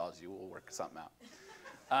work something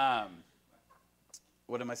out.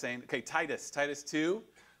 What am I saying? Okay, Titus 2.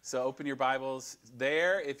 So open your Bibles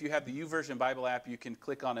there. If you have the YouVersion Bible app, you can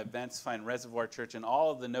click on events, find Reservoir Church, and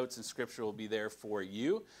all of the notes and scripture will be there for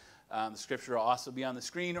you. The scripture will also be on the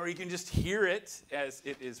screen, or you can just hear it as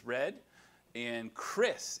it is read. And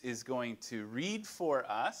Chris is going to read for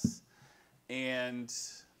us. And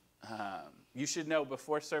you should know,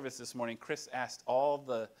 before service this morning, Chris asked all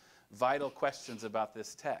the vital questions about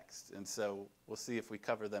this text. And so we'll see if we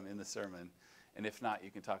cover them in the sermon. And if not, you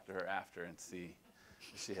can talk to her after and see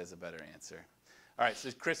if she has a better answer. All right, so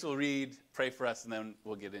Chris will read, pray for us, and then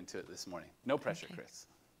we'll get into it this morning. No pressure, okay. Chris.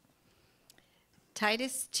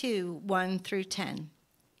 Titus 2, 1 through 10.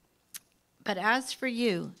 But as for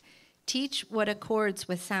you, teach what accords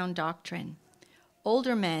with sound doctrine.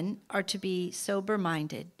 Older men are to be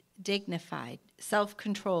sober-minded, dignified,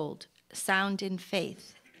 self-controlled, sound in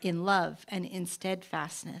faith, in love, and in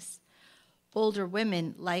steadfastness. Older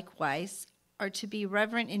women, likewise, are to be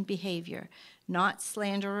reverent in behavior, not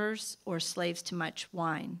slanderers or slaves to much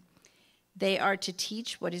wine. They are to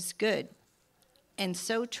teach what is good, and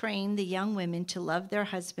so train the young women to love their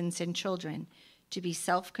husbands and children, to be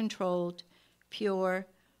self-controlled, pure,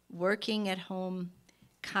 working at home,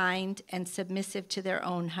 kind, and submissive to their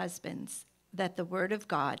own husbands, that the word of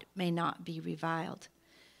God may not be reviled.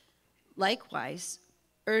 Likewise,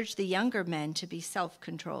 urge the younger men to be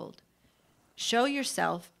self-controlled. Show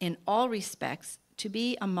yourself in all respects to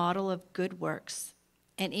be a model of good works,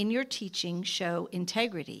 and in your teaching show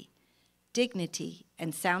integrity, dignity,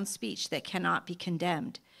 and sound speech that cannot be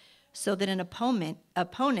condemned, so that an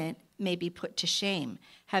opponent may be put to shame,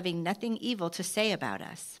 having nothing evil to say about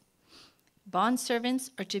us.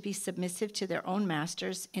 Bondservants are to be submissive to their own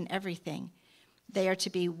masters in everything. They are to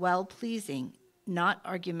be well-pleasing, not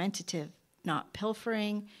argumentative, not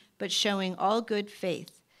pilfering, but showing all good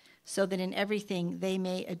faith, so that in everything they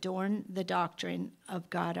may adorn the doctrine of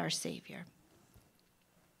God our Savior.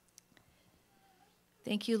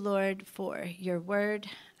 Thank you, Lord, for your word.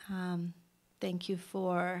 Thank you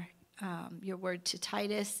for your word to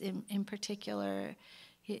Titus in particular,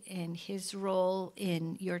 and his role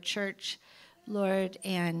in your church, Lord,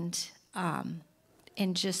 and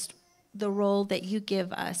just the role that you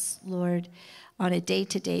give us, Lord, on a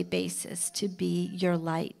day-to-day basis to be your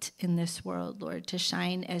light in this world, Lord, to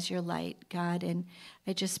shine as your light, God. And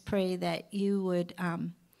I just pray that you would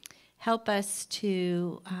help us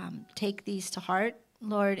to take these to heart,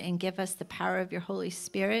 Lord, and give us the power of your Holy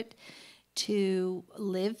Spirit to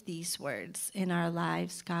live these words in our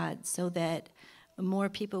lives, God, so that more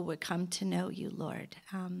people would come to know you, Lord.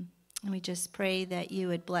 And we just pray that you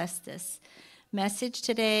would bless this message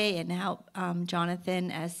today and help Jonathan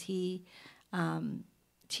as he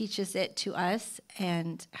teaches it to us,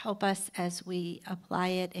 and help us as we apply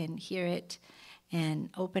it and hear it and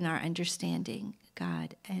open our understanding,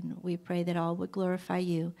 God. And we pray that all would glorify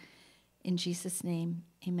you. In Jesus' name,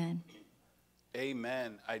 amen.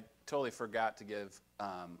 Amen. I totally forgot to give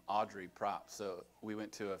Audrey props. So we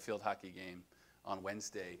went to a field hockey game on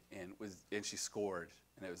Wednesday, and she scored,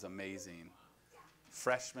 and it was amazing.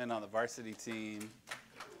 Freshman on the varsity team.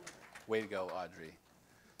 Way to go, Audrey.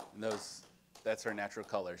 And that's her natural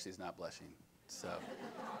color. She's not blushing. So,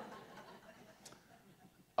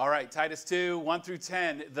 all right, Titus 2, 1 through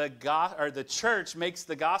 10. The church makes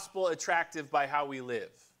the gospel attractive by how we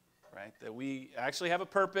live, right? That we actually have a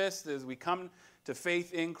purpose as we come to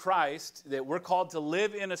faith in Christ, that we're called to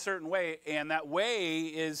live in a certain way, and that way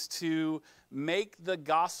is to make the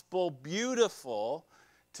gospel beautiful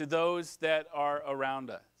to those that are around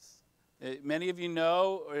us. Many of you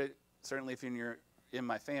know, or certainly if you're in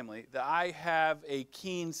my family, that I have a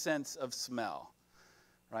keen sense of smell,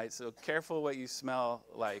 right? So careful what you smell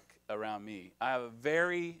like around me. I have a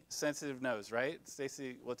very sensitive nose, right?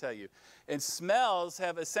 Stacy will tell you. And smells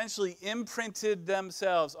have essentially imprinted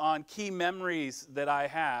themselves on key memories that I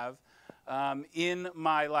have in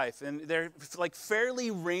my life. And they're like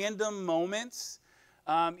fairly random moments,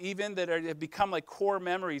 even that have become like core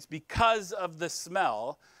memories because of the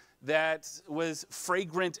smell that was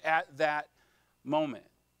fragrant at that moment.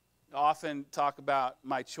 I often talk about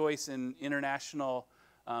my choice in international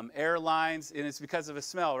airlines, and it's because of a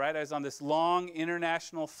smell, right? I was on this long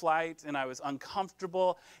international flight, and I was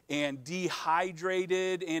uncomfortable and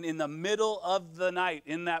dehydrated, and in the middle of the night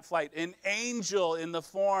in that flight, an angel in the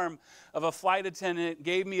form of a flight attendant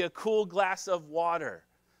gave me a cool glass of water,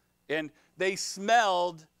 and they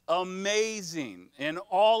smelled amazing. And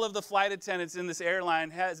all of the flight attendants in this airline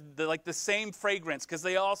has the same fragrance because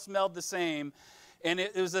they all smelled the same. And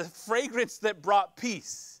it was a fragrance that brought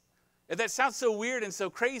peace. And that sounds so weird and so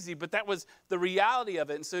crazy, but that was the reality of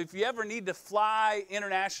it. And so if you ever need to fly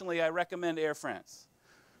internationally, I recommend Air France,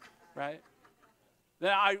 right?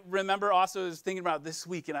 Then I remember also was thinking about this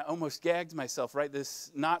week, and I almost gagged myself, right?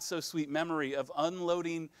 This not so sweet memory of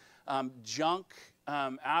unloading junk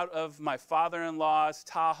out of my father-in-law's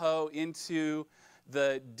Tahoe into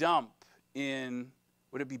the dump in,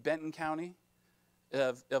 would it be Benton County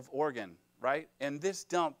of Oregon, right? And this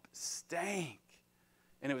dump stank.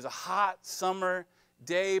 And it was a hot summer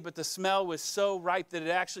day, but the smell was so right that it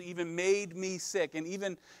actually even made me sick. And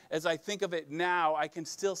even as I think of it now, I can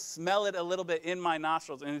still smell it a little bit in my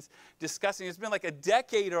nostrils. And it's disgusting. It's been like a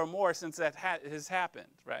decade or more since that has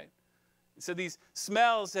happened, right? So these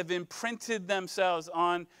smells have imprinted themselves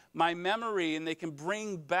on my memory, and they can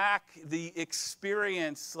bring back the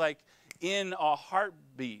experience like in a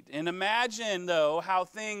heartbeat. And imagine, though, how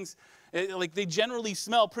things, like they generally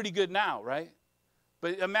smell pretty good now, right?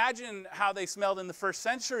 But imagine how they smelled in the first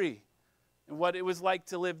century and what it was like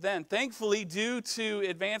to live then. Thankfully, due to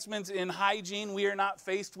advancements in hygiene, we are not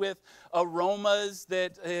faced with aromas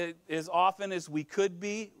that as often as we could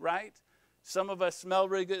be, right? Some of us smell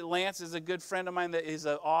really good. Lance is a good friend of mine that is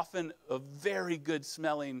often a very good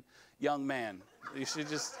smelling young man. You should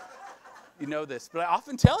just, you know this. But I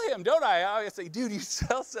often tell him, don't I? I always say, dude, you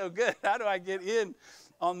smell so good. How do I get in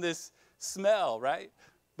on this smell, right?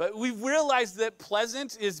 But we've realized that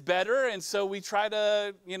pleasant is better, and so we try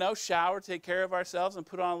to, shower, take care of ourselves, and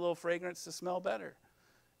put on a little fragrance to smell better.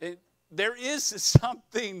 There is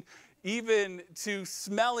something even to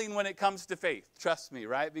smelling when it comes to faith. Trust me,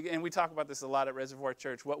 right? And we talk about this a lot at Reservoir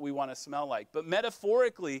Church, what we want to smell like. But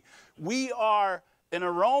metaphorically, we are an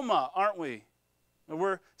aroma, aren't we?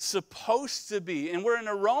 We're supposed to be. And we're an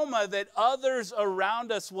aroma that others around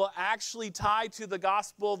us will actually tie to the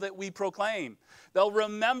gospel that we proclaim. They'll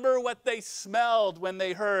remember what they smelled when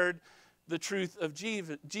they heard the truth of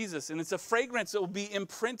Jesus. And it's a fragrance that will be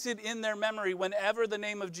imprinted in their memory whenever the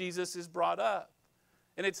name of Jesus is brought up.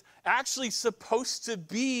 And it's actually supposed to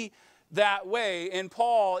be that way. And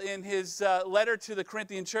Paul, in his letter to the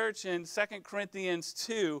Corinthian church in 2 Corinthians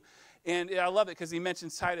 2, and I love it because he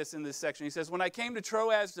mentions Titus in this section. He says, when I came to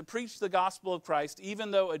Troas to preach the gospel of Christ, even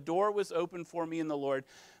though a door was open for me in the Lord,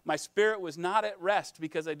 my spirit was not at rest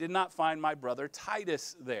because I did not find my brother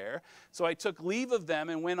Titus there. So I took leave of them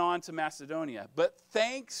and went on to Macedonia. But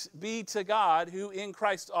thanks be to God, who in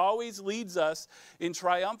Christ always leads us in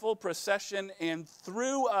triumphal procession and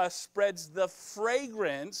through us spreads the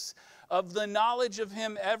fragrance of the knowledge of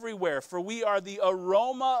him everywhere. For we are the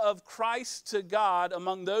aroma of Christ to God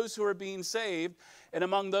among those who are being saved and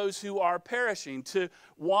among those who are perishing. To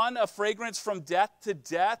one, a fragrance from death to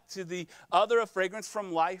death, to the other, a fragrance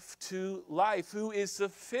from life to life. Who is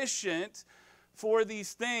sufficient for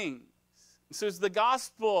these things? So as the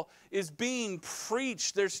gospel is being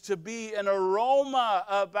preached, there's to be an aroma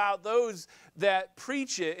about those that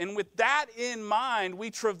preach it. And with that in mind, we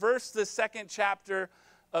traverse the second chapter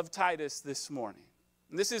of Titus this morning.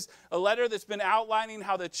 And this is a letter that's been outlining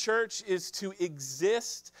how the church is to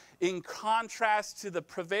exist in contrast to the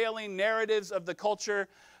prevailing narratives of the culture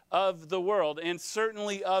of the world, and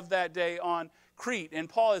certainly of that day on Crete. And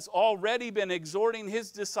Paul has already been exhorting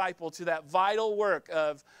his disciple to that vital work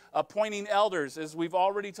of appointing elders, as we've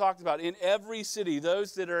already talked about, in every city,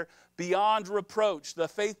 those that are beyond reproach, the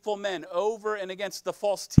faithful men, over and against the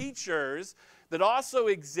false teachers that also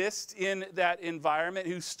exist in that environment,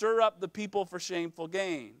 who stir up the people for shameful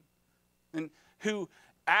gain, and who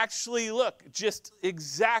actually look just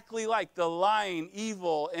exactly like the lying,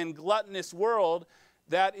 evil, and gluttonous world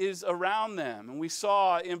that is around them. And we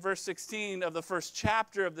saw in verse 16 of the first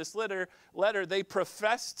chapter of this letter, they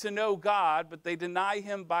profess to know God, but they deny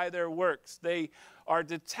him by their works. They are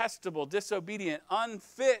detestable, disobedient,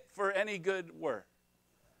 unfit for any good work.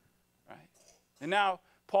 Right? And now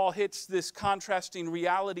Paul hits this contrasting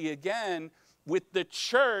reality again with the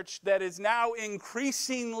church that is now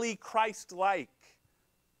increasingly Christ-like.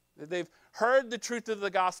 They've heard the truth of the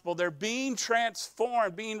gospel. They're being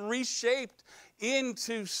transformed, being reshaped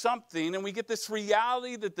into something. And we get this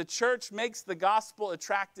reality that the church makes the gospel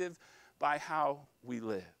attractive by how we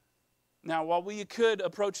live. Now, while we could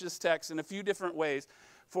approach this text in a few different ways,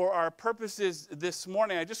 for our purposes this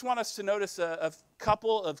morning, I just want us to notice a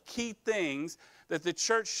couple of key things that the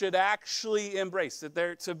church should actually embrace, that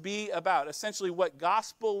they're to be about. Essentially what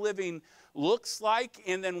gospel living looks like,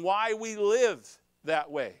 and then why we live that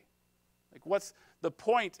way. Like, what's the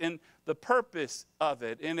point and the purpose of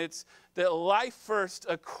it? And it's that life first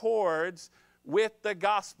accords with the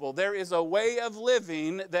gospel. There is a way of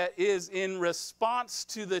living that is in response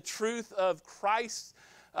to the truth of Christ's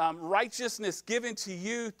righteousness given to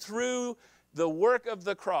you through the work of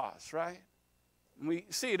the cross, right? And we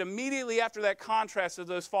see it immediately after that contrast of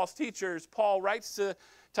those false teachers. Paul writes to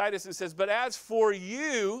Titus and says, but as for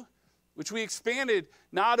you, which we expanded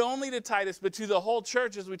not only to Titus, but to the whole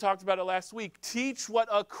church, as we talked about it last week, teach what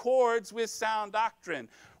accords with sound doctrine,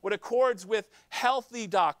 what accords with healthy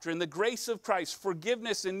doctrine, the grace of Christ,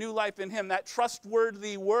 forgiveness and new life in him, that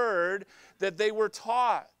trustworthy word that they were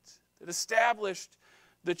taught, that established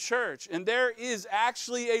the church. And there is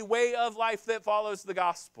actually a way of life that follows the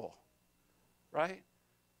gospel, right?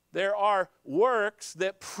 There are works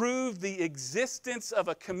that prove the existence of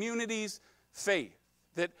a community's faith,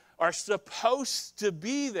 that are supposed to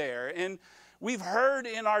be there. And we've heard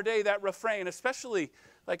in our day that refrain, especially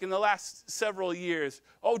like in the last several years,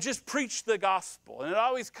 oh, just preach the gospel. And it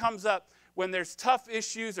always comes up when there's tough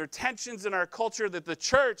issues or tensions in our culture that the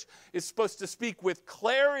church is supposed to speak with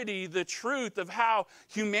clarity the truth of how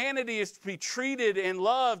humanity is to be treated and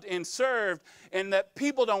loved and served, and that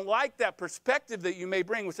people don't like that perspective that you may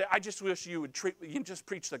bring. We say, I just wish you would just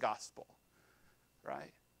preach the gospel,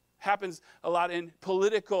 right? Happens a lot in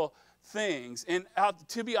political things. And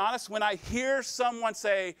to be honest, when I hear someone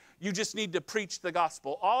say, you just need to preach the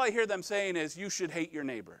gospel, all I hear them saying is, you should hate your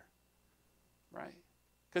neighbor, right?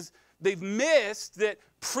 Because they've missed that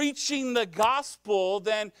preaching the gospel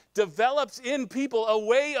then develops in people a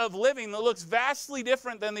way of living that looks vastly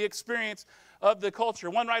different than the experience of the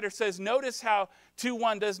culture. One writer says, notice how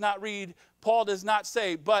 2:1 does not read, Paul does not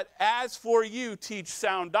say, but as for you, teach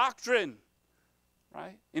sound doctrine.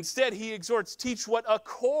 Right? Instead, he exhorts, teach what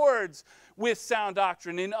accords with sound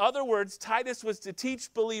doctrine. In other words, Titus was to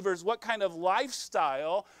teach believers what kind of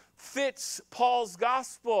lifestyle fits Paul's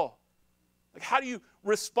gospel. Like, how do you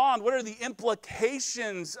respond? What are the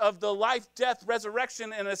implications of the life, death,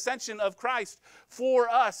 resurrection, and ascension of Christ for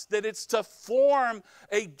us? That it's to form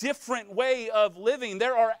a different way of living.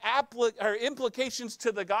 There are implications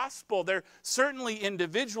to the gospel. They're certainly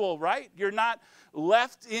individual, right? You're not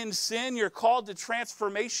left in sin. You're called to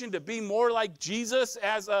transformation, to be more like Jesus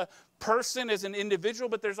as a person, as an individual.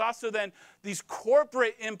 But there's also then these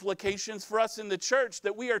corporate implications for us in the church,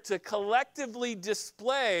 that we are to collectively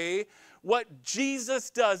display what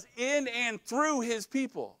Jesus does in and through his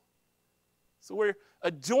people. So we're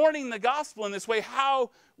adorning the gospel in this way,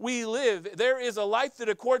 how we live. There is a life that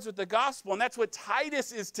accords with the gospel, and that's what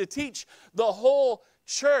Titus is to teach the whole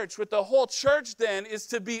church. What the whole church then is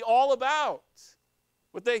to be all about.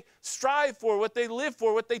 What they strive for, what they live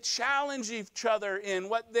for, what they challenge each other in,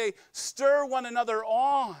 what they stir one another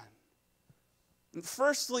on. And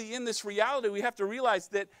firstly, in this reality, we have to realize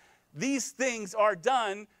that these things are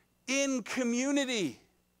done in community.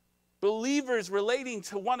 Believers relating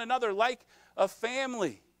to one another like a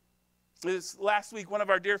family. This last week, one of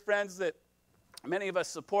our dear friends that many of us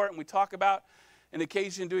support and we talk about an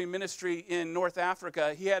occasion doing ministry in North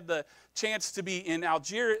Africa, he had the chance to be in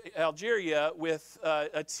Algeria with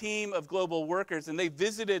a team of global workers, and they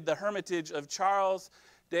visited the hermitage of Charles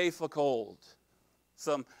de Foucauld,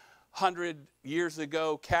 some 100 years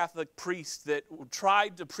ago Catholic priest that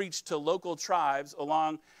tried to preach to local tribes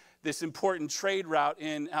along this important trade route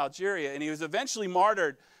in Algeria. And he was eventually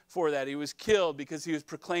martyred for that. He was killed because he was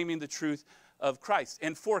proclaiming the truth of Christ.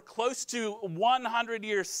 And for close to 100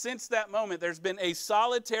 years since that moment, there's been a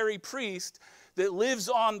solitary priest that lives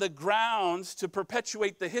on the grounds to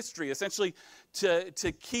perpetuate the history, essentially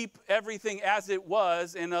to keep everything as it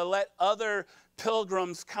was and let other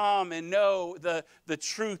pilgrims come and know the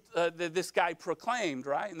truth that this guy proclaimed,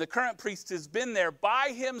 right? And the current priest has been there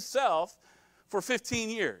by himself for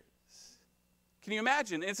 15 years. Can you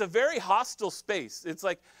imagine? It's a very hostile space. It's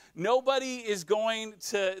like nobody is going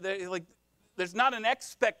to, like, there's not an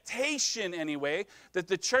expectation anyway that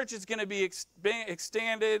the church is going to be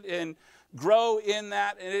extended and grow in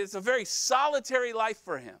that. And it's a very solitary life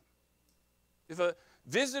for him. If a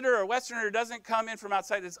visitor or Westerner doesn't come in from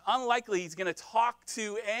outside, it's unlikely he's going to talk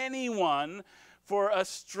to anyone for a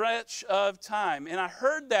stretch of time. And I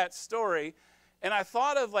heard that story, and I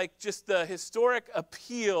thought of like just the historic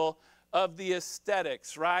appeal of the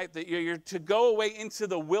aesthetics, right? That you're to go away into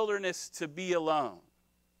the wilderness to be alone,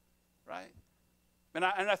 right? And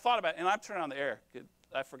I thought about it, and I'm turning on the air.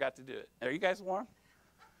 I forgot to do it. Are you guys warm?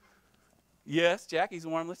 Yes, Jackie's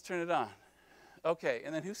warm. Let's turn it on. Okay,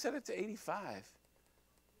 and then who set it to 85?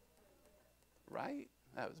 Right?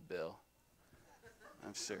 That was Bill.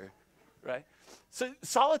 I'm sure, right? So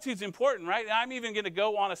solitude's important, right? And I'm even going to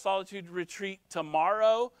go on a solitude retreat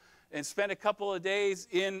tomorrow and spend a couple of days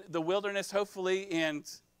in the wilderness, hopefully, and,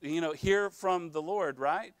 hear from the Lord,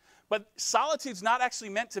 right? But solitude's not actually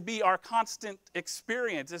meant to be our constant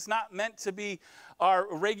experience. It's not meant to be our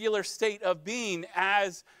regular state of being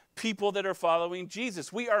as people that are following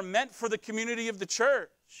Jesus. We are meant for the community of the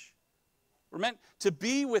church. We're meant to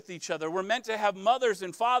be with each other. We're meant to have mothers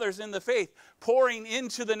and fathers in the faith pouring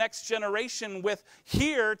into the next generation, with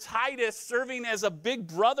here Titus serving as a big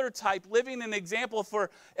brother type, living an example for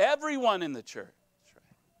everyone in the church.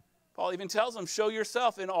 Paul even tells them, show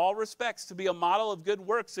yourself in all respects to be a model of good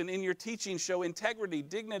works, and in your teaching show integrity,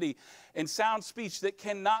 dignity, and sound speech that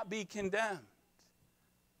cannot be condemned.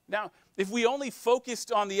 Now, if we only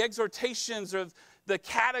focused on the exhortations of the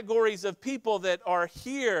categories of people that are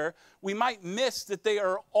here, we might miss that they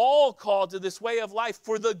are all called to this way of life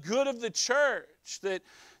for the good of the church, that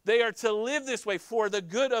they are to live this way for the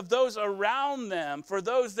good of those around them, for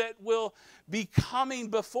those that will be coming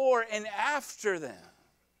before and after them.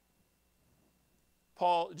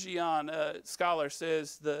 Paul Gian, a scholar,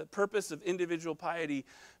 says the purpose of individual piety,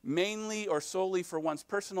 mainly or solely for one's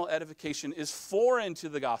personal edification, is foreign to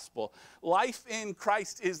the gospel. Life in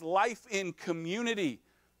Christ is life in community.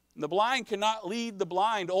 The blind cannot lead the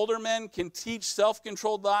blind. Older men can teach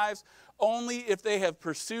self-controlled lives only if they have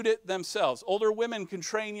pursued it themselves. Older women can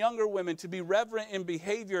train younger women to be reverent in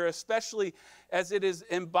behavior, especially as it is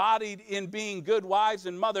embodied in being good wives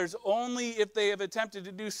and mothers, only if they have attempted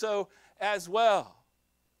to do so as well.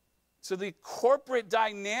 So the corporate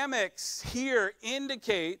dynamics here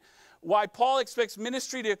indicate why Paul expects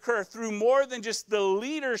ministry to occur through more than just the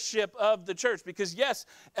leadership of the church. Because yes,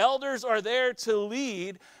 elders are there to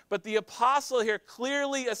lead, but the apostle here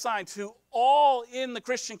clearly assigned to all in the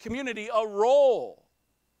Christian community a role.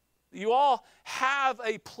 You all have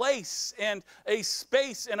a place and a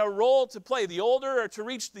space and a role to play. The older are to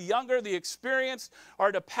reach the younger. The experienced are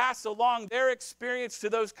to pass along their experience to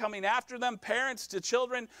those coming after them, parents to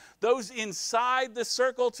children, those inside the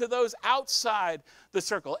circle to those outside the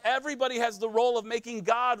circle. Everybody has the role of making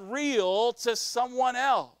God real to someone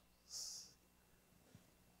else.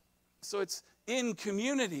 So it's in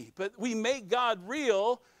community, but we make God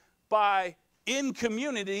real by, in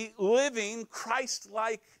community, living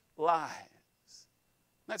Christ-like lives.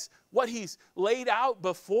 That's what he's laid out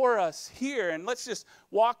before us here. And let's just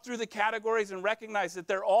walk through the categories and recognize that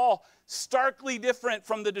they're all starkly different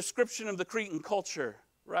from the description of the Cretan culture,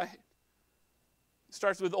 right? It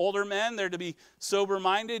starts with older men. They're to be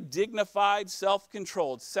sober-minded, dignified,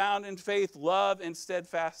 self-controlled, sound in faith, love, and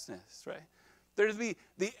steadfastness, right? They're to be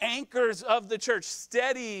the anchors of the church,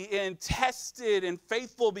 steady and tested and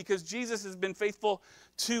faithful because Jesus has been faithful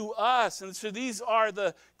to us. And so these are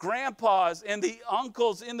the grandpas and the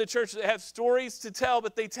uncles in the church that have stories to tell,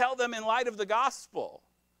 but they tell them in light of the gospel,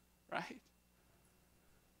 right?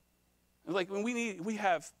 Like when we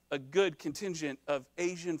have a good contingent of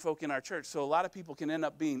Asian folk in our church, so a lot of people can end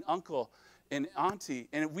up being uncle and auntie,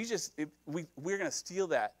 and we're going to steal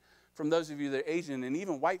that from those of you that are Asian, and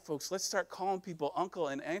even white folks. Let's start calling people uncle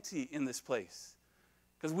and auntie in this place.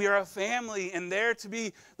 Because we are a family, and they're to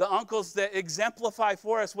be the uncles that exemplify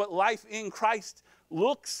for us what life in Christ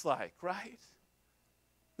looks like, right?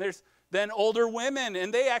 There's then older women,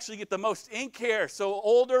 and they actually get the most ink here. So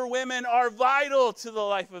older women are vital to the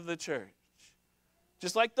life of the church.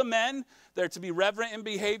 Just like the men, they're to be reverent in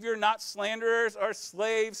behavior, not slanderers or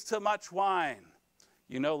slaves to much wine.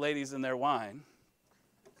 You know, ladies and their wine.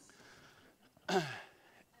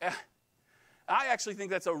 I actually think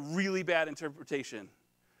that's a really bad interpretation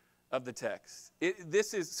of the text.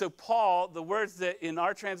 So Paul, the words that in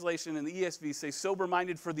our translation in the ESV say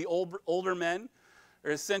sober-minded for the older men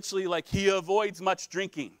are essentially like he avoids much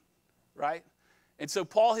drinking, right? And so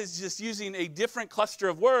Paul is just using a different cluster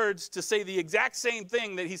of words to say the exact same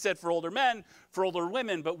thing that he said for older men, for older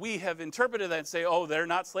women, but we have interpreted that and say, oh, they're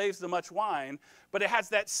not slaves to much wine. But it has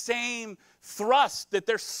that same thrust that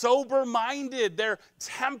they're sober-minded, they're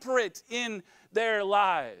temperate in their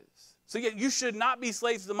lives. So yet you should not be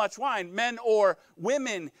slaves to much wine, men or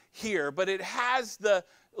women here, but it has the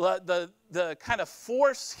kind of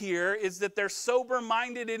force here is that they're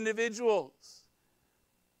sober-minded individuals.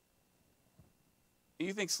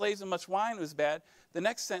 You think slaves and much wine was bad. The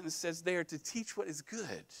next sentence says they are to teach what is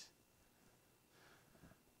good.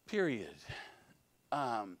 Period.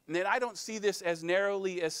 And I don't see this as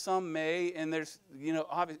narrowly as some may. And there's,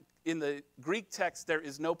 in the Greek text, there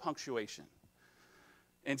is no punctuation.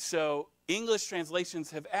 And so English translations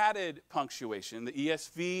have added punctuation. The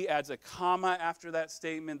ESV adds a comma after that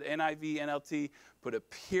statement. The NIV, NLT put a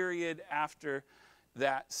period after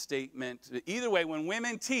that statement. Either way, when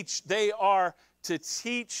women teach, they are to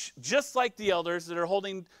teach just like the elders that are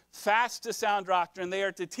holding fast to sound doctrine. They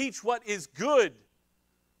are to teach what is good.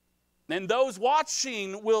 And those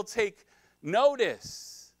watching will take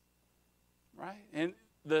notice, right? And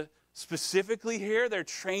specifically here, they're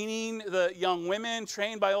training the young women,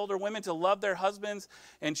 trained by older women to love their husbands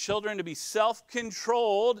and children, to be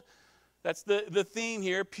self-controlled. That's the theme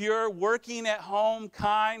here. Pure, working at home,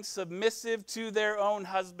 kind, submissive to their own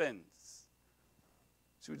husbands.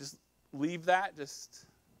 Should we just leave that? Just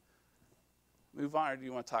move on? Or do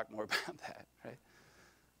you want to talk more about that, right?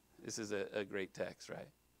 This is a great text, right?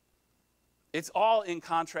 It's all in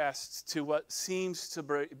contrast to what seems to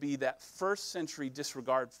be that first century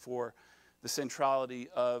disregard for the centrality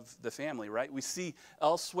of the family, right? We see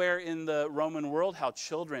elsewhere in the Roman world how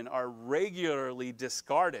children are regularly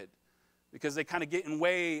discarded because they kind of get in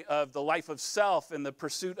way of the life of self and the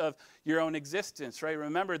pursuit of your own existence, right?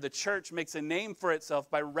 Remember, the church makes a name for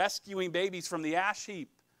itself by rescuing babies from the ash heap.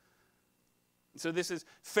 So this is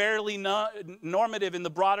fairly normative in the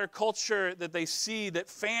broader culture that they see that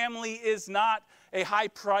family is not a high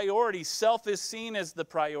priority. Self is seen as the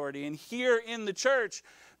priority. And here in the church,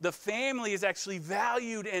 the family is actually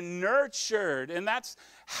valued and nurtured. And that's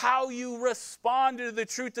how you respond to the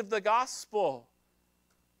truth of the gospel.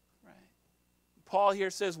 Right? Paul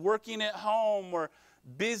here says working at home or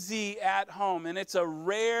busy at home. And it's a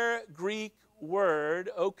rare Greek word,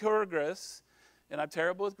 okurgos. And I'm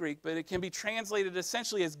terrible with Greek, but it can be translated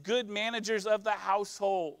essentially as good managers of the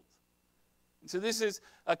household. And so this is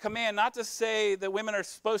a command not to say that women are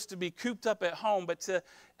supposed to be cooped up at home, but to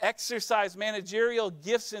exercise managerial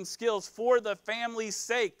gifts and skills for the family's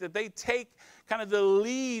sake, that they take kind of the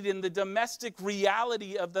lead in the domestic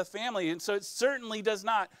reality of the family. And so it certainly does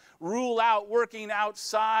not rule out working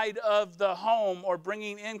outside of the home or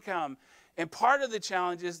bringing income. And part of the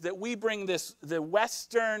challenge is that we bring the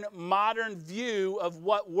Western modern view of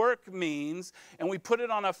what work means, and we put it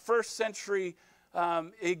on a first century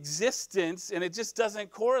existence, and it just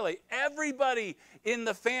doesn't correlate. Everybody in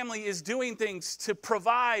the family is doing things to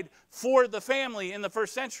provide for the family in the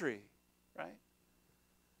first century, right?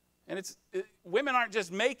 And women aren't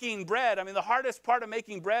just making bread. I mean, the hardest part of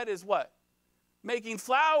making bread is what? Making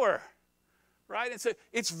flour. Right? And so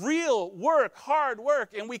it's real work, hard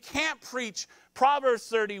work. And we can't preach Proverbs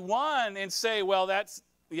 31 and say, well,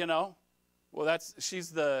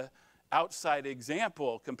 she's the outside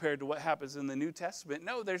example compared to what happens in the New Testament.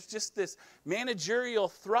 No, there's just this managerial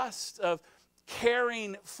thrust of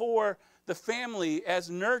caring for the family as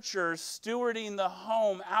nurturers, stewarding the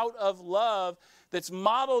home out of love that's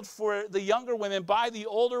modeled for the younger women by the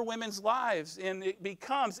older women's lives. And it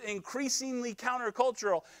becomes increasingly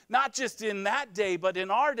countercultural, not just in that day, but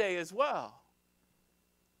in our day as well.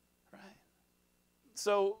 Right?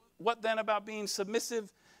 So what then about being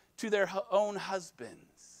submissive to their own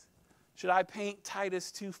husbands? Should I paint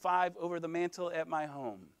Titus 2:5 over the mantle at my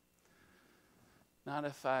home? Not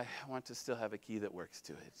if I want to still have a key that works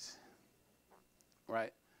to it.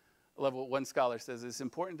 Right? I love what one scholar says. It's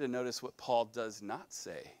important to notice what Paul does not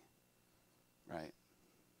say, right?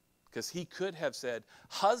 Because he could have said,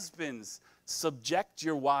 husbands, subject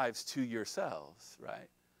your wives to yourselves, right?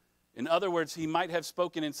 In other words, he might have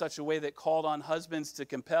spoken in such a way that called on husbands to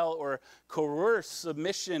compel or coerce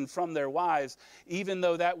submission from their wives, even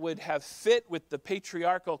though that would have fit with the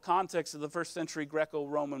patriarchal context of the first century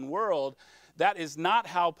Greco-Roman world. That is not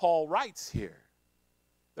how Paul writes here.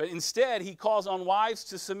 But instead, he calls on wives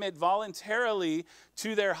to submit voluntarily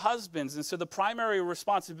to their husbands. And so the primary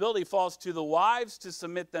responsibility falls to the wives to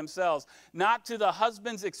submit themselves, not to the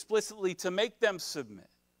husbands explicitly to make them submit.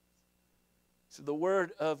 So the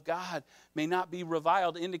word of God may not be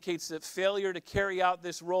reviled, indicates that failure to carry out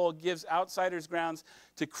this role gives outsiders grounds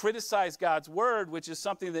to criticize God's word, which is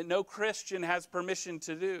something that no Christian has permission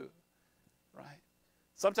to do, right?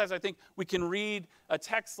 Sometimes I think we can read a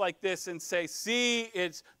text like this and say, see,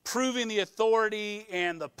 it's proving the authority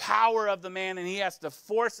and the power of the man, and he has to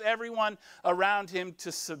force everyone around him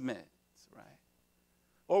to submit, right?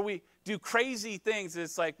 Or we do crazy things.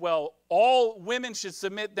 It's like, well, all women should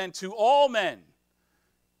submit then to all men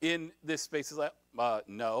in this space. It's like,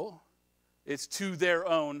 no, it's to their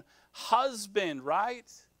own husband,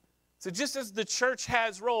 right? So just as the church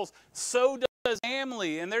has roles, so does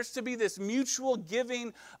family, and there's to be this mutual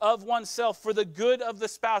giving of oneself for the good of the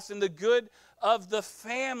spouse and the good of the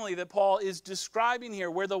family that Paul is describing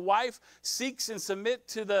here, where the wife seeks and submit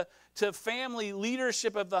to family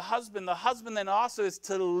leadership of the husband. The husband then also is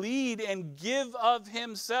to lead and give of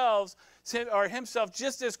himself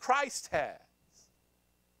just as Christ has.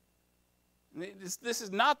 This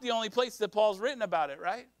is not the only place that Paul's written about it,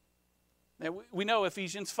 right? Now, we know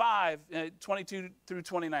Ephesians 5, 22 through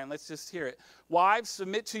 29. Let's just hear it. Wives,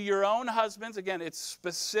 submit to your own husbands. Again, it's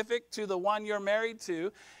specific to the one you're married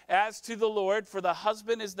to, as to the Lord. For the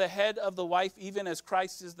husband is the head of the wife, even as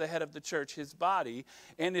Christ is the head of the church, his body,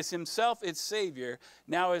 and is himself its Savior.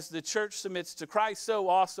 Now, as the church submits to Christ, so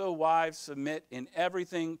also wives submit in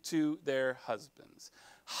everything to their husbands.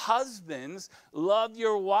 Husbands, love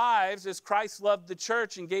your wives as Christ loved the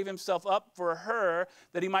church and gave himself up for her,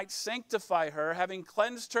 that he might sanctify her, having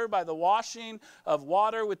cleansed her by the washing of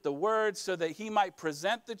water with the word, so that he might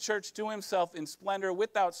present the church to himself in splendor,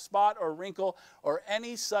 without spot or wrinkle or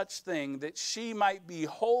any such thing, that she might be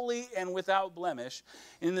holy and without blemish.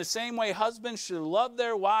 In the same way, husbands should love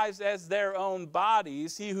their wives as their own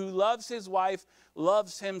bodies. He who loves his wife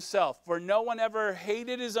loves himself. For no one ever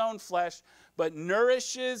hated his own flesh, but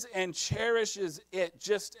nourishes and cherishes it,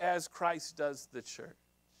 just as Christ does the church.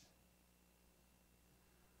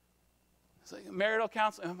 It's like marital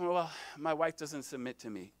counseling. Well, my wife doesn't submit to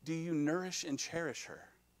me. Do you nourish and cherish her?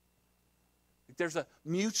 There's a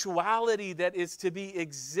mutuality that is to be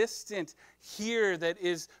existent here, that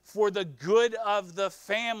is for the good of the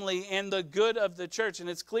family and the good of the church. And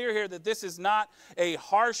it's clear here that this is not a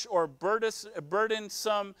harsh or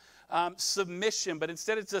burdensome submission, but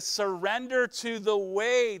instead it's a surrender to the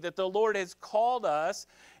way that the Lord has called us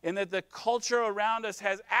and that the culture around us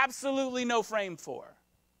has absolutely no frame for.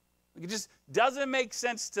 It just doesn't make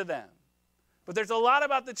sense to them. But there's a lot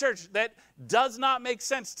about the church that does not make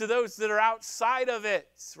sense to those that are outside of it,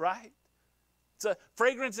 right?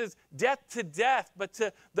 Fragrance is death to death, but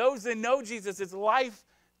to those that know Jesus, it's life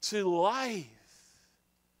to life.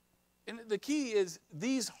 And the key is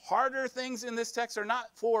these harder things in this text are not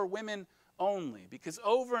for women only, because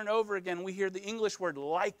over and over again we hear the English word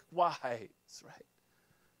likewise, right?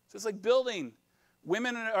 So it's like building.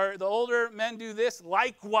 Women, or the older men do this,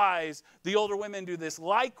 likewise the older women do this.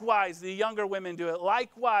 Likewise the younger women do it.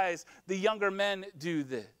 Likewise the younger men do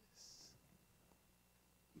this.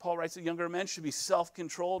 Paul writes that younger men should be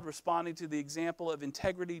self-controlled, responding to the example of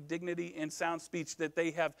integrity, dignity, and sound speech that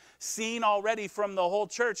they have seen already from the whole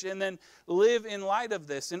church, and then live in light of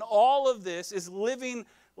this. And all of this is living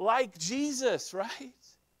like Jesus, right?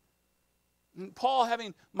 And Paul,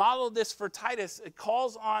 having modeled this for Titus, it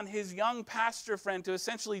calls on his young pastor friend to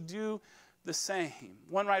essentially do the same.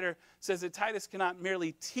 One writer says that Titus cannot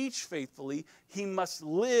merely teach faithfully, he must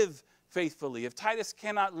live faithfully. If Titus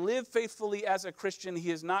cannot live faithfully as a Christian,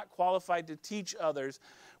 he is not qualified to teach others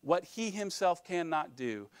what he himself cannot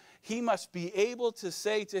do. He must be able to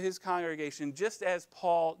say to his congregation, just as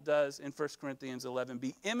Paul does in 1 Corinthians 11,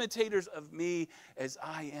 be imitators of me as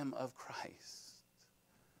I am of Christ.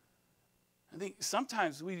 I think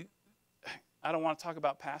sometimes I don't want to talk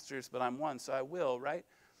about pastors, but I'm one, so I will, right?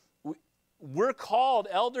 We're called,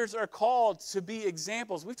 elders are called to be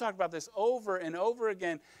examples. We've talked about this over and over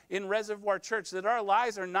again in Reservoir Church, that our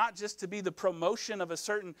lives are not just to be the promotion of a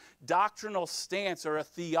certain doctrinal stance or a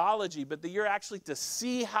theology, but that you're actually to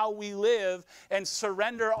see how we live and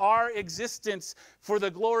surrender our existence for the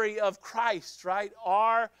glory of Christ, right?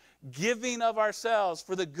 Our giving of ourselves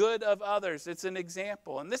for the good of others. It's an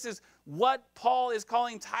example. And this is what Paul is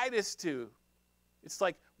calling Titus to. It's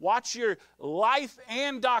like, watch your life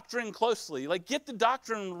and doctrine closely. Like, get the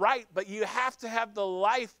doctrine right, but you have to have the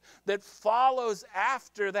life that follows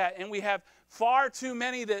after that. And we have far too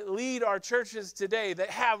many that lead our churches today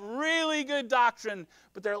that have really good doctrine,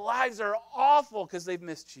 but their lives are awful because they've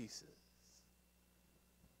missed Jesus.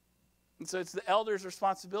 And so it's the elder's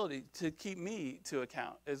responsibility to keep me to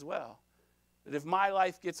account as well. That if my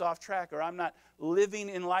life gets off track, or I'm not living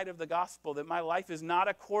in light of the gospel, that my life is not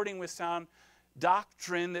according with sound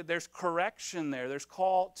doctrine, that there's correction there. There's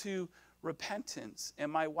call to repentance.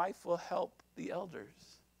 And my wife will help the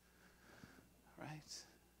elders. Right?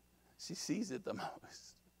 She sees it the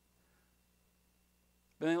most.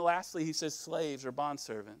 But then lastly, he says slaves or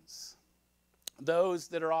bondservants. Those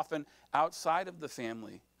that are often outside of the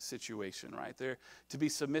family situation, right? They're to be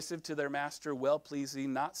submissive to their master,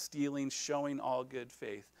 well-pleasing, not stealing, showing all good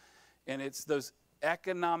faith. And it's those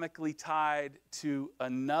economically tied to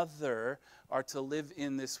another are to live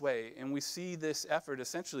in this way. And we see this effort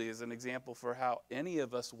essentially as an example for how any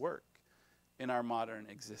of us work in our modern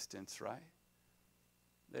existence, right?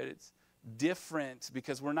 That it's different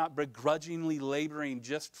because we're not begrudgingly laboring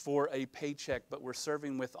just for a paycheck, but we're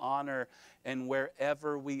serving with honor, and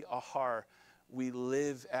wherever we are, we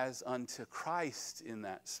live as unto Christ in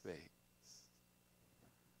that space.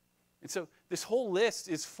 And so this whole list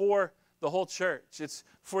is for the whole church. It's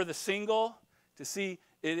for the single to see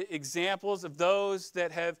examples of those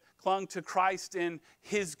that have clung to Christ in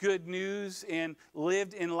his good news and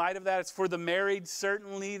lived in light of that. It's for the married,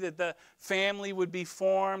 certainly, that the family would be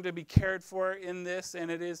formed and be cared for in this.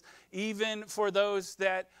 And it is even for those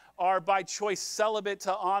that are by choice celibate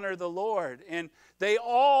to honor the Lord. And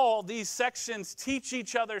these sections teach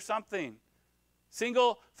each other something.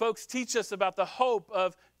 Single folks teach us about the hope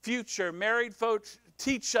of future. Married folks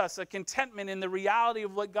teach us a contentment in the reality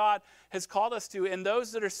of what God has called us to. And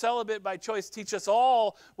those that are celibate by choice teach us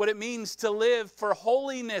all what it means to live for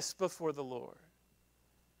holiness before the Lord.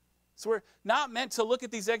 So we're not meant to look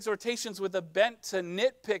at these exhortations with a bent to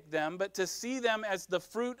nitpick them, but to see them as the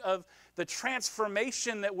fruit of the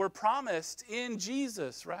transformation that we're promised in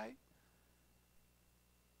Jesus, right?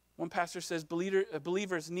 One pastor says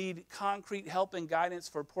believers need concrete help and guidance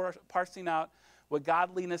for parsing out what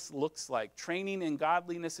godliness looks like. Training in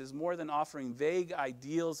godliness is more than offering vague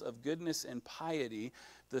ideals of goodness and piety.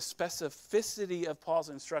 The specificity of Paul's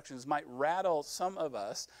instructions might rattle some of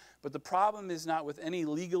us, but the problem is not with any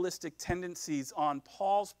legalistic tendencies on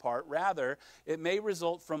Paul's part. Rather, it may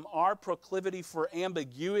result from our proclivity for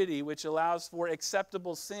ambiguity, which allows for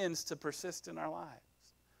acceptable sins to persist in our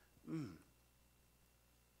lives.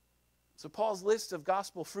 So Paul's list of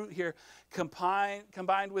gospel fruit here,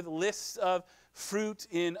 combined with lists of fruit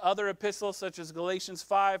in other epistles such as Galatians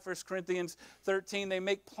 5, 1 Corinthians 13, they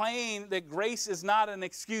make plain that grace is not an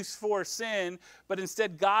excuse for sin, but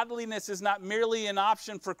instead godliness is not merely an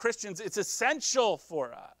option for Christians, it's essential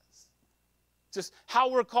for us. Just how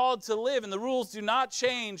we're called to live, and the rules do not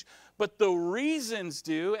change, but the reasons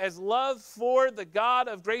do, as love for the God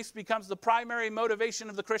of grace becomes the primary motivation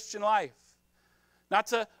of the Christian life. Not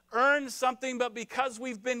to earn something, but because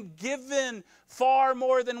we've been given far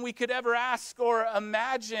more than we could ever ask or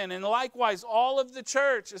imagine. And likewise, all of the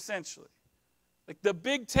church, essentially. Like the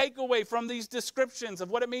big takeaway from these descriptions of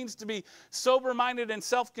what it means to be sober-minded and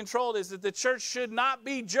self-controlled is that the church should not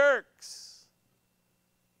be jerks.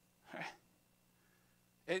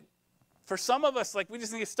 For some of us, we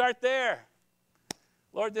just need to start there.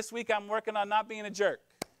 Lord, this week I'm working on not being a jerk.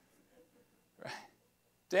 Right?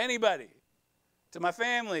 To anybody. To my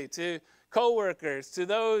family, to coworkers, to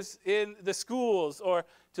those in the schools, or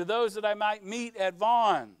to those that I might meet at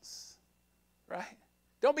Vaughn's, right?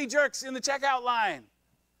 Don't be jerks in the checkout line.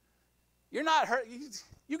 You're not hurt.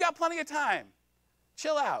 You got plenty of time.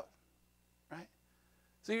 Chill out, right?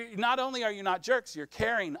 So not only are you not jerks, you're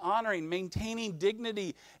caring, honoring, maintaining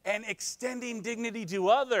dignity, and extending dignity to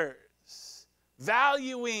others,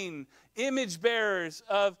 valuing image bearers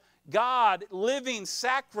of God, living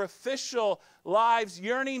sacrificial lives,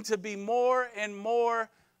 yearning to be more and more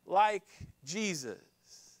like Jesus.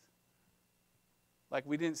 Like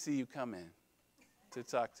we didn't see you come in to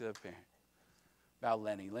talk to a parent about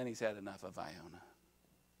Lenny. Lenny's had enough of Iona.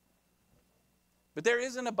 But there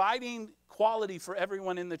is an abiding quality for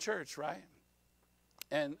everyone in the church, right?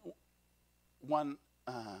 And one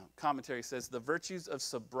commentary says the virtues of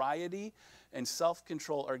sobriety and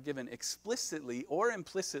self-control are given explicitly or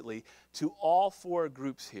implicitly to all four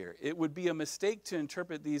groups here. It would be a mistake to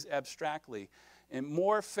interpret these abstractly. And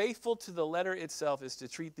more faithful to the letter itself is to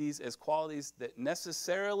treat these as qualities that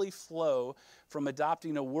necessarily flow from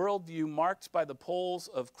adopting a worldview marked by the poles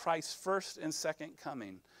of Christ's first and second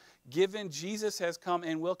coming. Given Jesus has come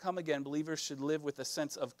and will come again, believers should live with a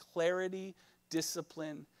sense of clarity,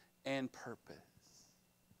 discipline, and purpose.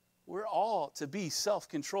 We're all to be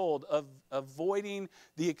self-controlled, avoiding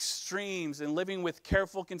the extremes and living with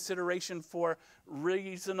careful consideration for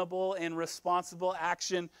reasonable and responsible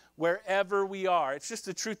action wherever we are. It's just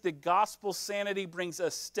the truth that gospel sanity brings a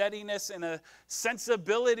steadiness and a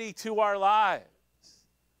sensibility to our lives.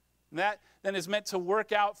 And that then is meant to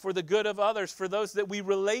work out for the good of others, for those that we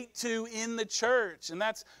relate to in the church. And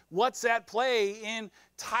that's what's at play in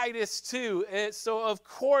Titus 2. So, of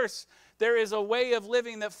course, there is a way of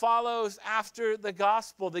living that follows after the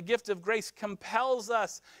gospel. The gift of grace compels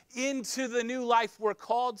us into the new life we're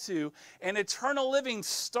called to. And eternal living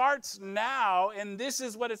starts now, and this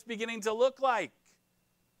is what it's beginning to look like.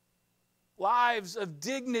 Lives of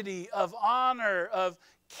dignity, of honor, of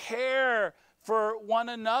care for one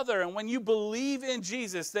another. And when you believe in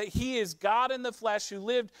Jesus, that he is God in the flesh who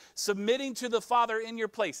lived submitting to the Father in your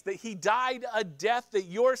place, that he died a death that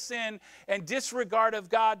your sin and disregard of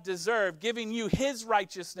God deserved, giving you his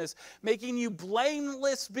righteousness, making you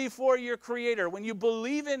blameless before your Creator. When you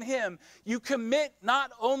believe in him, you commit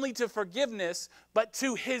not only to forgiveness, but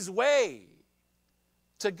to his way,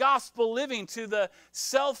 to gospel living, to the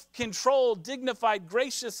self-controlled, dignified,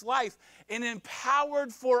 gracious life, and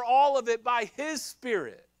empowered for all of it by his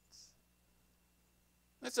Spirit.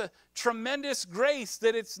 That's a tremendous grace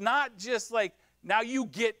that it's not just like, now you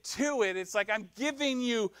get to it. It's like, I'm giving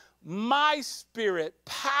you my Spirit,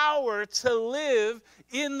 power to live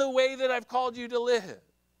in the way that I've called you to live.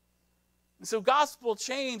 And so gospel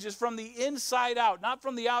change is from the inside out, not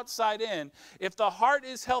from the outside in. If the heart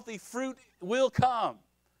is healthy, fruit will come.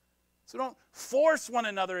 So don't force one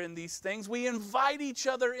another in these things. We invite each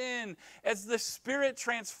other in as the Spirit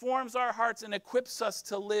transforms our hearts and equips us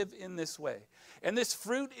to live in this way. And this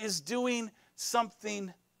fruit is doing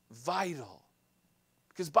something vital.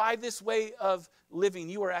 Because by this way of living,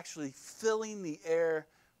 you are actually filling the air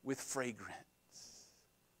with fragrance.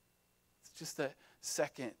 It's just a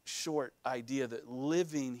second short idea that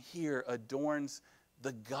living here adorns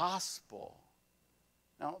the gospel.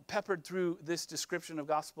 Now, peppered through this description of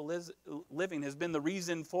gospel living has been the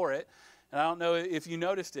reason for it. And I don't know if you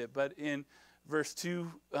noticed it, but in verse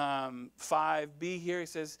 2, 5b here, he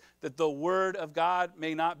says that the word of God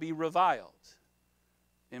may not be reviled.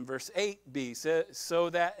 In verse 8b, so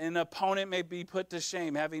that an opponent may be put to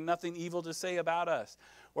shame, having nothing evil to say about us.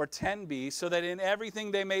 Or 10b, so that in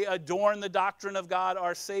everything they may adorn the doctrine of God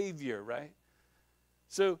our Savior, right?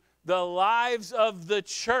 So the lives of the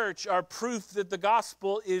church are proof that the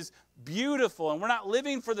gospel is beautiful. And we're not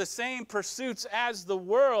living for the same pursuits as the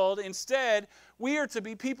world. Instead, we are to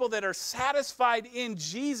be people that are satisfied in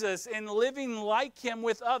Jesus and living like him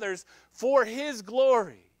with others for his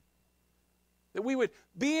glory. That we would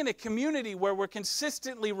be in a community where we're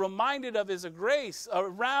consistently reminded of his grace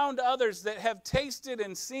around others that have tasted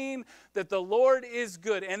and seen that the Lord is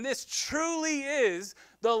good. And this truly is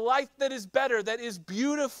the life that is better, that is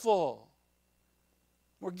beautiful.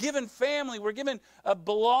 We're given family, we're given a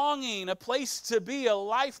belonging, a place to be, a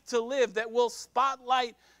life to live that will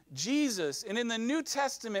spotlight Jesus. And in the New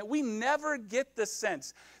Testament, we never get the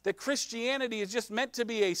sense that Christianity is just meant to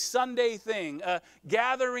be a Sunday thing, a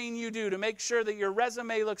gathering you do to make sure that your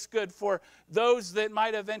resume looks good for those that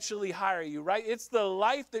might eventually hire you, right? It's the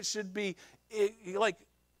life that should be, like,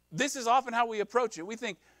 this is often how we approach it. We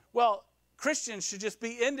think, well, Christians should just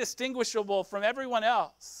be indistinguishable from everyone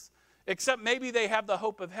else, except maybe they have the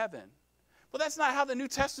hope of heaven. Well, that's not how the New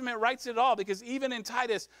Testament writes it at all, because even in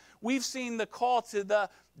Titus, we've seen the call to the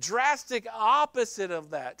drastic opposite of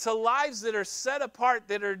that, to lives that are set apart,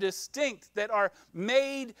 that are distinct, that are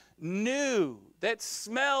made new, that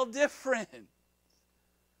smell different.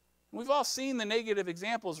 We've all seen the negative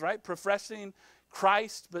examples, right? Professing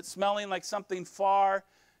Christ, but smelling like something far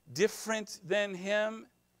different than him.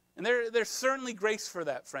 And there's certainly grace for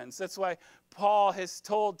that, friends. That's why Paul has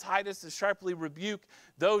told Titus to sharply rebuke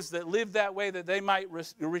those that live that way, that they might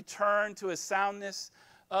return to a soundness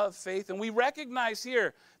of faith. And we recognize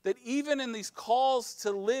here that even in these calls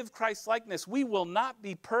to live Christ-likeness, we will not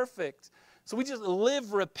be perfect. So we just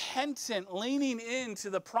live repentant, leaning into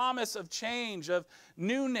the promise of change, of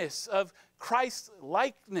newness, of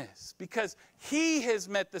Christ-likeness, because he has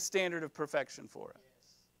met the standard of perfection for us.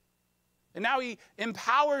 And now he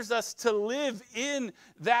empowers us to live in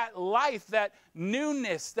that life, that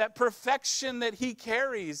newness, that perfection that he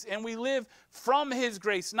carries. And we live from his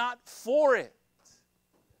grace, not for it.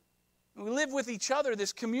 We live with each other,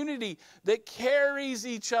 this community that carries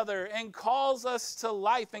each other and calls us to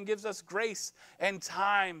life and gives us grace and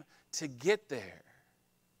time to get there.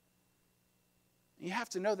 You have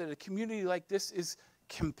to know that a community like this is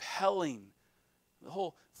compelling. The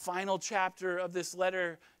whole final chapter of this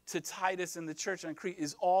letter to Titus and the church on Crete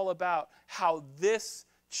is all about how this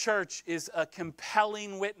church is a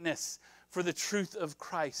compelling witness for the truth of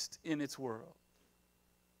Christ in its world.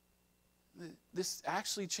 This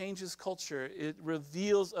actually changes culture. It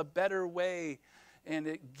reveals a better way, and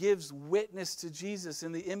it gives witness to Jesus,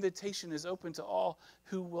 and the invitation is open to all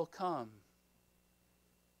who will come.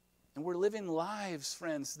 And we're living lives,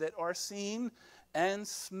 friends, that are seen and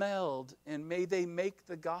smelled, and may they make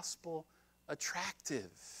the gospel attractive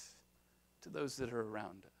to those that are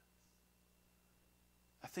around us.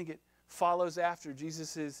 I think it follows after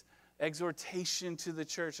Jesus' exhortation to the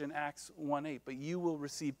church in Acts 1:8. But you will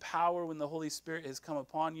receive power when the Holy Spirit has come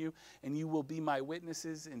upon you, and you will be my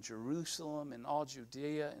witnesses in Jerusalem and all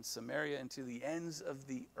Judea and Samaria and to the ends of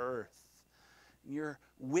the earth. And you're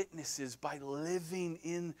witnesses by living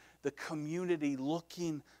in the community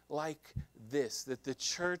looking like this, that the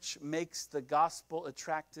church makes the gospel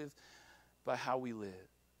attractive by how we live.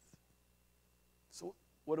 So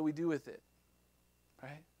what do we do with it?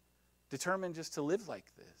 Right? Determine just to live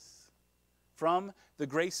like this. From the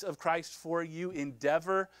grace of Christ for you,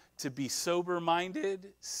 endeavor to be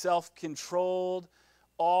sober-minded, self-controlled,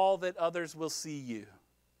 all that others will see you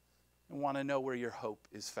and want to know where your hope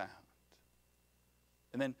is found.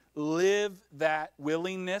 And then live that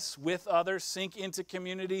willingness with others, sink into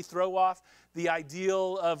community, throw off the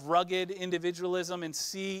ideal of rugged individualism and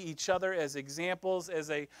see each other as examples,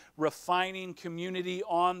 as a refining community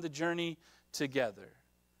on the journey together.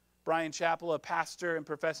 Brian Chappell, a pastor and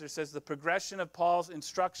professor, says the progression of Paul's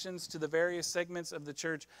instructions to the various segments of the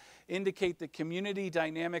church indicate that community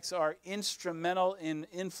dynamics are instrumental in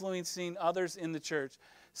influencing others in the church,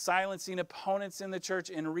 silencing opponents in the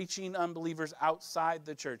church, and reaching unbelievers outside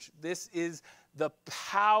the church. This is the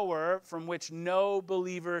power from which no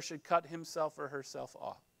believer should cut himself or herself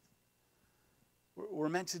off. We're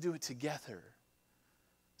meant to do it together.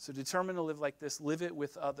 So determine to live like this, live it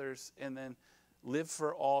with others, and then live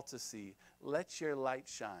for all to see. Let your light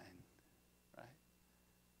shine. Right?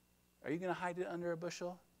 Are you going to hide it under a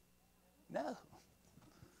bushel? No.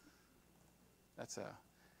 That's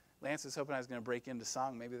Lance was hoping I was going to break into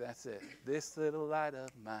song. Maybe that's it. This little light of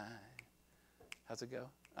mine. How's it go?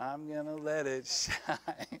 I'm going to let it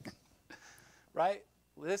shine. Right?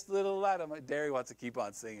 This little light of mine. Derry wants to keep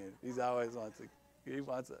on singing. He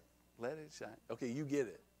wants to let it shine. Okay, you get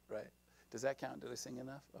it. Right? Does that count? Did I sing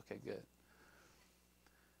enough? Okay, good.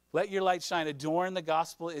 Let your light shine. Adorn the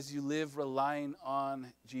gospel as you live, relying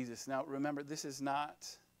on Jesus. Now, remember, this is not,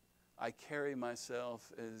 I carry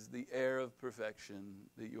myself as the heir of perfection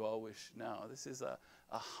that you all wish. No, this is a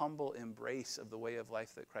humble embrace of the way of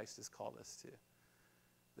life that Christ has called us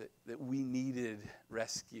to. That we needed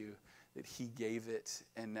rescue, that he gave it,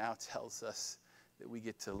 and now tells us that we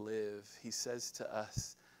get to live. He says to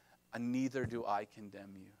us, neither do I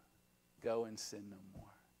condemn you. Go and sin no more.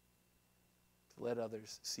 Let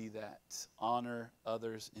others see that. Honor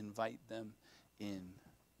others. Invite them in.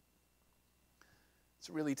 It's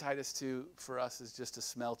really Titus 2 for us is just a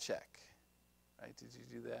smell check. Right? Did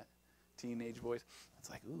you do that? Teenage boys. It's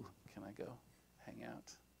like, ooh, can I go hang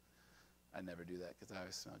out? I never do that because I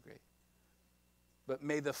always smell great. But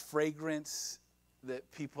may the fragrance that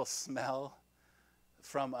people smell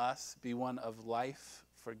from us be one of life,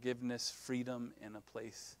 forgiveness, freedom, and a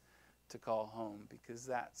place to call home, because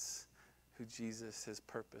that's who Jesus has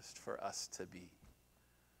purposed for us to be.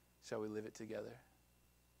 Shall we live it together?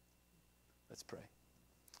 Let's pray.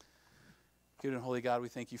 Good and holy God, we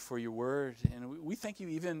thank you for your word. And we thank you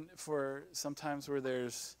even for sometimes where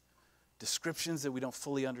there's descriptions that we don't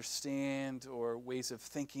fully understand or ways of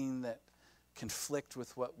thinking that conflict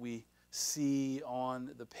with what we see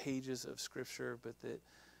on the pages of Scripture, but that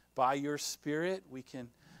by your Spirit we can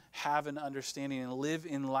have an understanding and live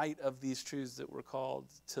in light of these truths that we're called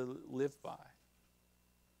to live by.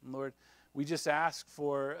 And Lord, we just ask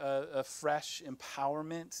for a fresh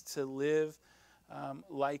empowerment to live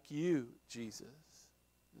like you, Jesus.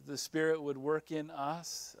 The Spirit would work in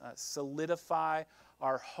us, solidify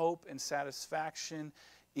our hope and satisfaction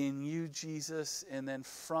in you, Jesus, and then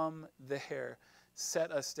from there,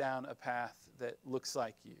 set us down a path that looks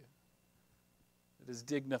like you, that is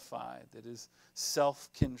dignified, that is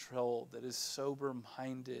self-controlled, that is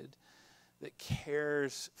sober-minded, that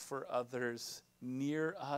cares for others near us